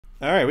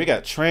All right, we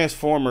got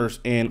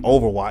Transformers in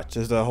Overwatch.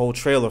 There's a whole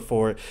trailer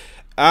for it.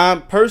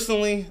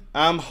 Personally,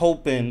 I'm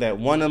hoping that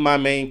one of my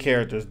main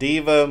characters,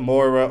 Diva,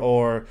 Moira,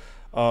 or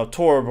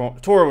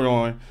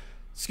Torbjorn,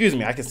 excuse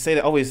me, I can say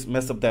that, always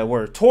mess up that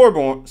word.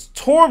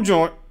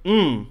 Torbjorn,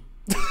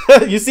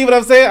 You see what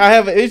I'm saying? I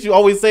have an issue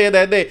always saying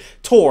that name. I'm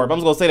just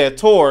going to say that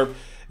Torb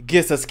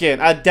gets a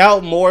skin. I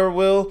doubt Moira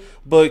will,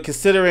 but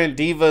considering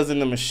Diva's in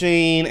the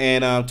machine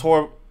and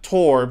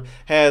Torb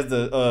has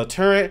the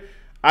turret,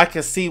 I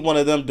can see one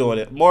of them doing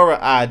it. Moira,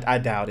 I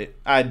doubt it.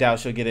 I doubt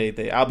she'll get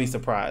anything. I'll be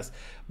surprised.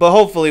 But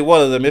hopefully one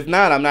of them. If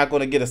not, I'm not going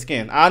to get a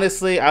skin.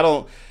 Honestly, I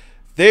don't.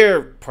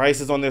 Their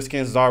prices on their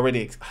skins is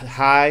already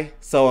high.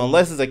 So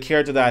unless it's a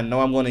character that I know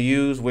I'm going to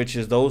use, which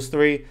is those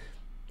three,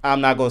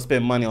 I'm not going to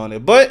spend money on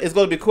it. But it's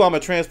going to be cool. I'm a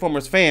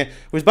Transformers fan.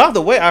 Which, by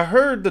the way, I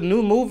heard the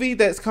new movie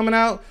that's coming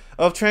out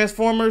of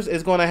Transformers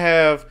is going to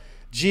have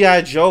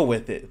G.I. Joe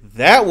with it.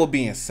 That will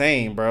be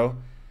insane, bro.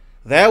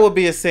 That would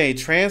be insane.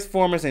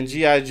 Transformers and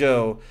G.I.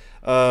 Joe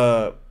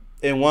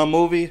in one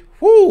movie.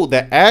 Whoo,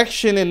 the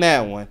action in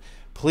that one.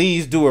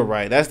 Please do it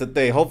right. That's the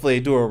thing. Hopefully they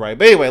do it right.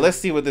 But anyway, let's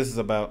see what this is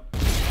about.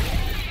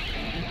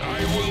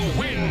 I will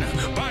win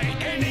by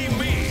any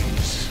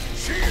means.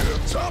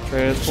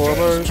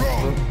 Transformers.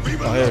 Oh,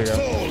 here we go.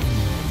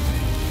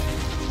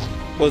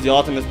 What was the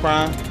Optimus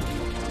Prime?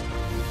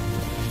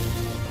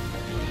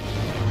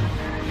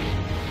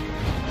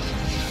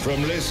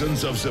 From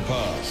lessons of the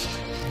past,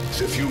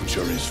 the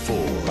future is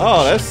full.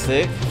 Oh, that's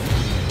sick.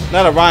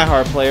 Not a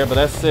Reinhardt player, but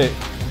that's sick.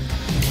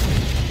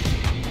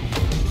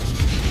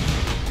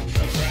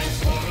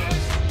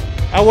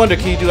 I wonder,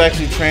 can you do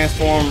actually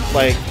transform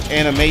like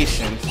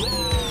animations?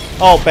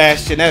 Oh,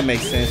 Bastion, that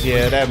makes sense.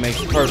 Yeah, that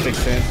makes perfect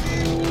sense.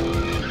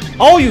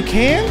 Oh, you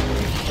can?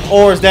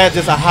 Or is that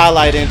just a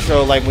highlight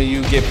intro like when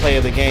you get play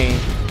of the game?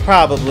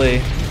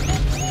 Probably.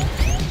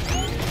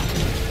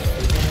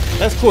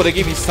 That's cool. They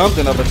give you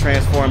something of a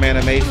transform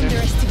animation.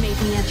 Underestimate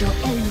me at your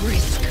own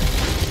risk.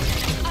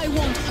 I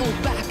won't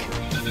hold back.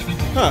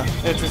 Huh,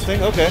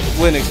 interesting. Okay,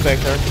 wouldn't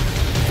expect her.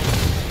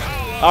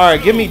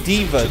 Alright, give me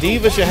Diva.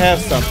 Diva should have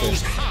something.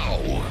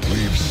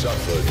 We've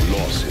suffered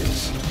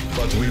losses,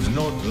 but we've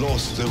not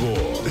lost the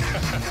war.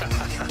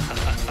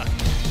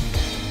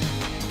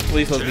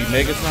 Please supposed to be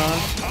Megatron.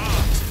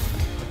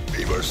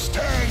 We will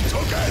stand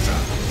together.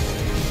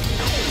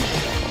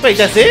 Wait,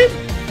 that's it?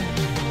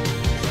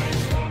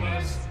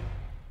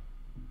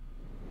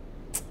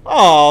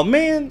 Oh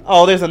man.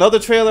 Oh, there's another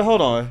trailer.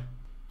 Hold on.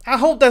 I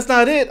hope that's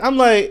not it. I'm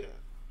like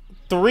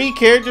 3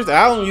 characters.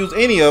 I don't use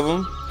any of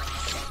them.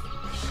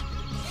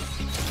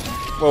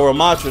 Well,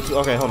 Ramatra too.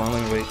 Okay, hold on.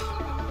 Let me wait.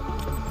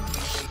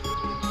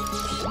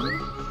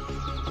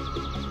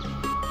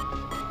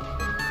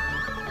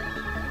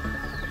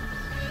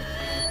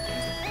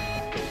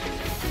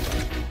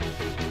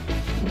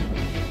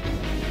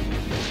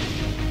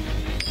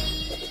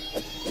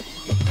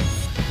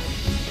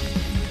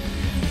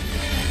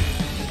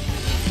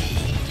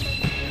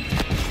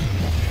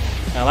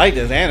 I like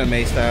this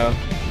anime style.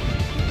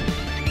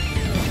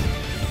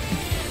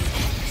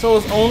 So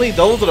it's only,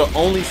 those are the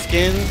only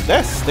skins?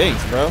 That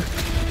stinks, bro.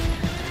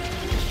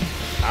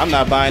 I'm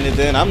not buying it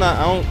then. I'm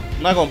not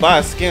gonna buy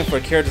a skin for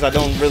characters I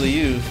don't really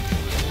use.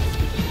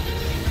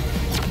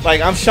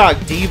 Like, I'm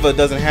shocked Diva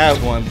doesn't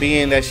have one,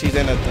 being that she's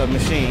in a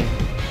machine.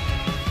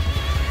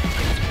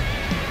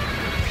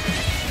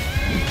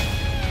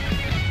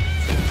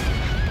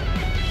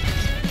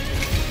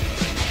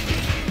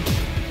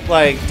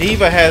 Like,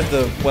 Diva has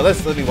the, well,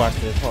 let me watch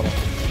this. Hold on.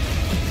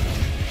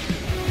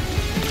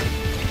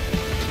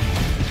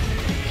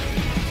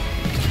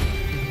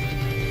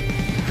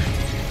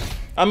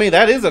 I mean,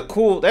 that is a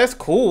cool, that's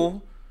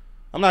cool.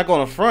 I'm not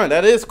going to front.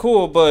 That is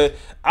cool, but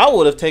I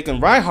would have taken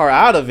Reinhardt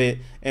out of it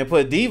and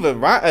put Diva.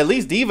 At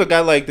least Diva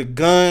got like the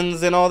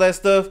guns and all that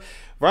stuff.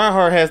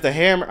 Reinhardt has the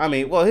hammer. I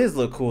mean, well, his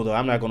look cool though.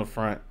 I'm not going to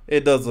front.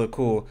 It does look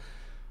cool.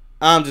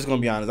 I'm just going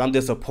to be honest. I'm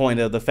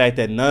disappointed of the fact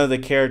that none of the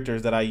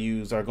characters that I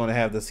use are going to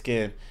have the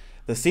skin.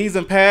 The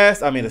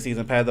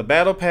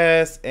battle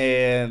pass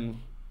and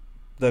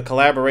the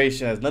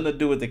collaboration has nothing to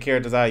do with the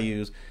characters I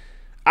use.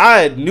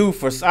 I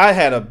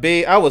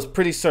was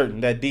pretty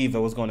certain that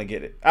Diva was going to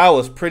get it. I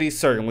was pretty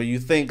certain when you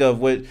think of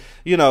what,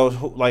 you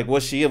know, like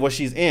what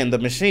she's in, the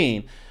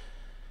machine.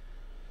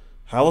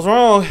 I was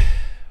wrong.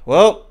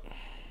 Well,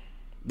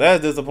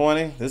 that's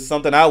disappointing. This is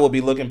something I will be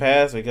looking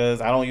past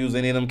because I don't use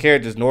any of them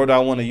characters, nor do I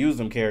want to use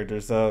them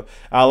characters. So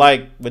I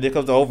like, when it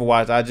comes to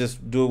Overwatch, I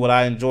just do what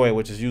I enjoy,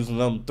 which is using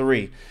them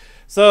 3.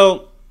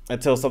 So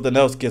until something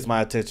else gets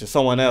my attention,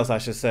 someone else I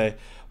should say.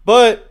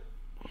 But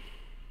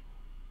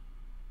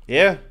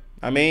yeah,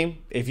 I mean,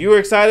 if you were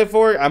excited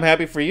for it, I'm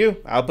happy for you.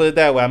 I'll put it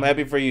that way. I'm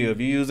happy for you. If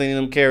you use any of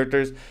them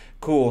characters,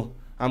 cool.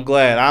 I'm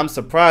glad. I'm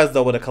surprised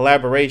though with a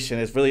collaboration.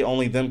 It's really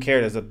only them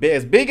characters.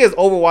 As big as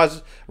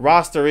Overwatch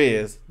roster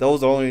is,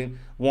 those are only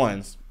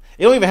ones.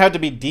 It don't even have to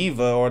be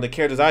Diva or the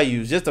characters I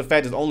use. Just the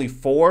fact there's only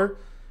 4.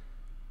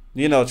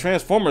 You know,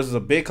 Transformers is a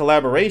big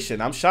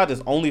collaboration. I'm shocked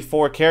there's only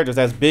 4 characters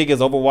as big as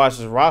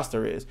Overwatch's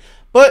roster is.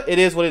 But it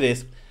is what it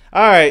is.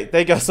 All right.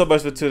 Thank y'all so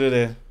much for tuning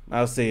in.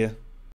 I'll see you.